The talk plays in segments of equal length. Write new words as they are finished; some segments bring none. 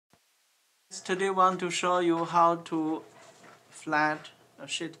Today I want to show you how to flat a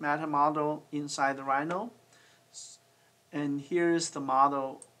sheet metal model inside the Rhino. And here is the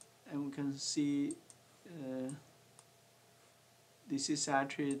model, and we can see this is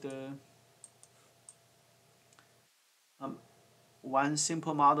actually the one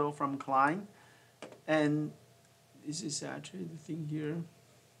simple model from Klein, and this is actually the thing here.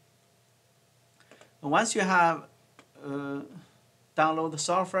 And once you have download the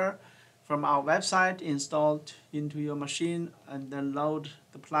software from our website, installed into your machine, and then load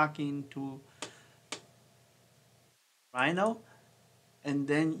the plugin to Rhino, and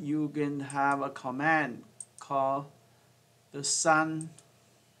then you can have a command called the sun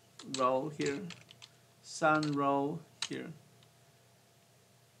row here,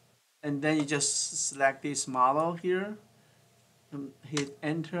 and then you just select this model here and hit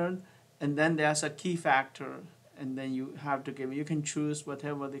enter, and then there's a key factor, and then you have to you can choose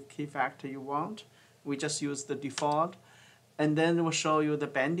whatever the key factor you want. We just use the default, and then it will show you the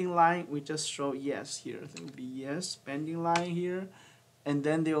bending line. We just show yes here. It will be yes, bending line here, and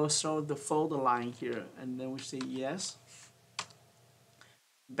then they will show the fold line here, and then we say yes.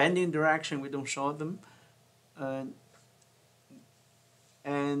 Bending direction we don't show them,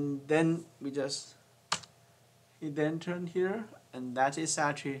 and then we just hit enter here, and that is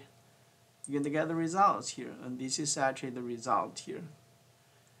actually you're gonna get the results here, and this is actually the result here.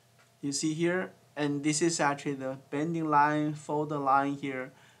 You see here, and this is actually the bending line, fold line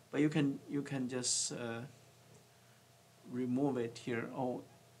here, but you can just remove it here or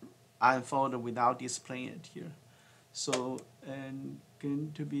unfold without displaying it here. So and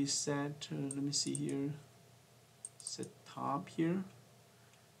going to be set. Let me see here. Set top here,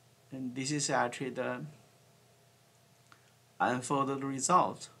 and this is actually the unfolded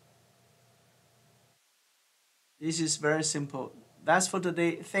result. This is very simple. That's for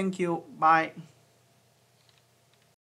today. Thank you. Bye.